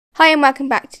Hi and welcome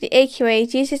back to the AQA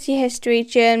GCSE History,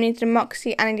 Germany,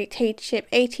 Democracy and Dictatorship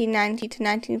 1890 to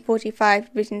 1945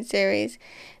 revision series.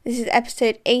 This is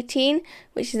episode 18,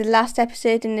 which is the last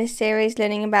episode in this series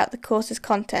learning about the course's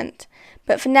content.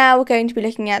 But for now we're going to be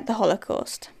looking at the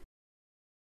Holocaust.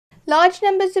 Large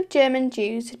numbers of German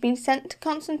Jews had been sent to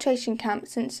concentration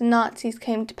camps since the Nazis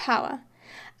came to power.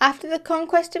 After the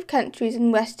conquest of countries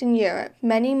in Western Europe,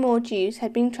 many more Jews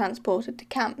had been transported to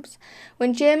camps.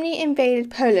 When Germany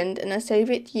invaded Poland and the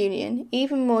Soviet Union,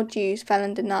 even more Jews fell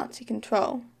under Nazi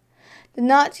control. The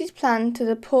Nazis planned to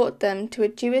deport them to a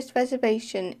Jewish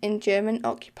reservation in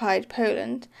German-occupied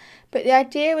Poland, but the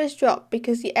idea was dropped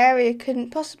because the area couldn't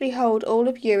possibly hold all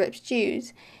of Europe's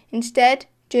Jews. Instead,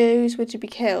 Jews were to be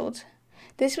killed.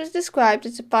 This was described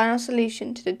as the final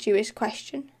solution to the Jewish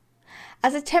question.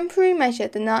 As a temporary measure,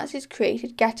 the Nazis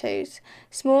created ghettos,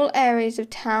 small areas of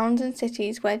towns and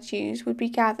cities where Jews would be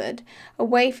gathered,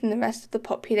 away from the rest of the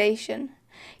population.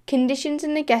 Conditions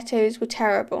in the ghettos were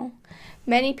terrible.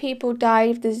 Many people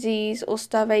died of disease or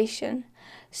starvation.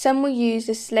 Some were used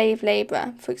as slave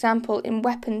labour, for example in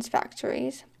weapons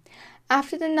factories.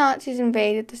 After the Nazis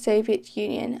invaded the Soviet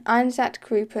Union,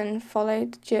 Einsatzgruppen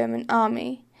followed the German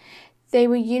army. They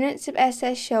were units of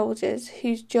SS soldiers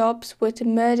whose jobs were to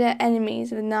murder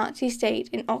enemies of the Nazi state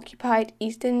in occupied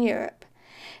Eastern Europe.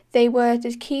 They were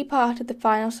the key part of the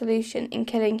final solution in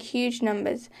killing huge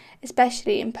numbers,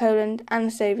 especially in Poland and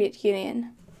the Soviet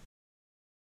Union.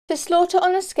 To slaughter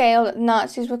on a scale that the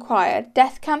Nazis required,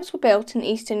 death camps were built in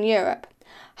Eastern Europe.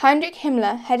 Heinrich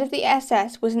Himmler, head of the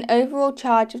SS, was in overall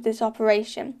charge of this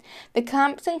operation. The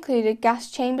camps included gas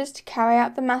chambers to carry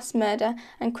out the mass murder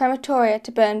and crematoria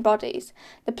to burn bodies.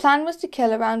 The plan was to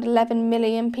kill around 11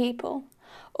 million people,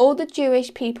 all the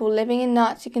Jewish people living in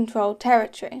Nazi-controlled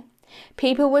territory.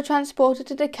 People were transported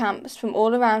to the camps from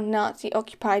all around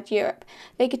Nazi-occupied Europe.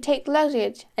 They could take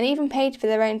luggage and even paid for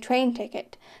their own train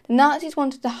ticket. The Nazis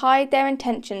wanted to hide their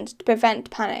intentions to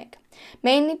prevent panic.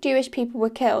 Mainly Jewish people were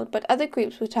killed, but other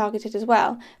groups were targeted as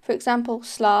well, for example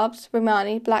Slavs,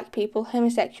 Romani, black people,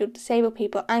 homosexual, disabled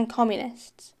people and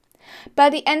communists. By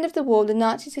the end of the war, the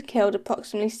Nazis had killed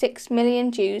approximately 6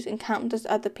 million Jews and countless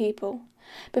other people.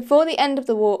 Before the end of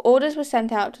the war, orders were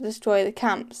sent out to destroy the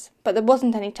camps, but there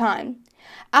wasn't any time.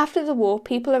 After the war,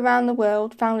 people around the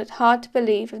world found it hard to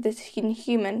believe that this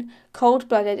inhuman,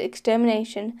 cold-blooded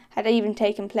extermination had even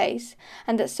taken place,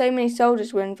 and that so many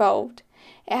soldiers were involved.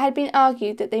 It had been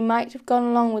argued that they might have gone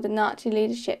along with the Nazi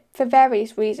leadership for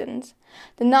various reasons.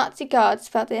 The Nazi guards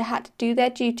felt they had to do their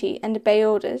duty and obey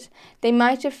orders. They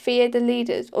might have feared the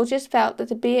leaders or just felt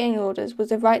that obeying orders was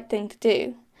the right thing to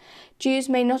do. Jews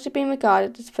may not have been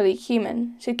regarded as fully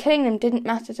human, so killing them didn't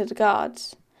matter to the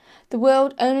guards. The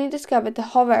world only discovered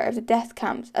the horror of the death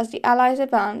camps as the Allies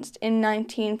advanced in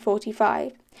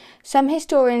 1945. Some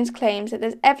historians claim that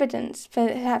there's evidence for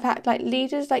the fact that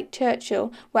leaders like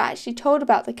Churchill were actually told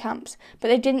about the camps, but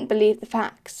they didn't believe the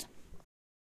facts.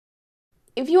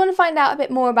 If you want to find out a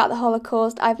bit more about the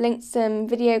Holocaust, I've linked some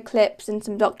video clips and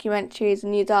some documentaries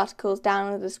and news articles down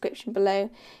in the description below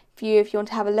for you if you want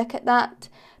to have a look at that.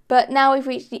 But now we've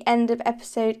reached the end of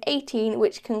episode 18,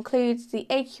 which concludes the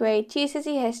AQA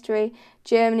GCSE History,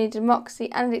 Germany, Democracy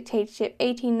and Dictatorship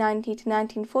 1890 to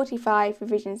 1945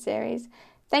 revision series.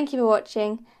 Thank you for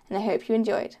watching, and I hope you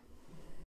enjoyed.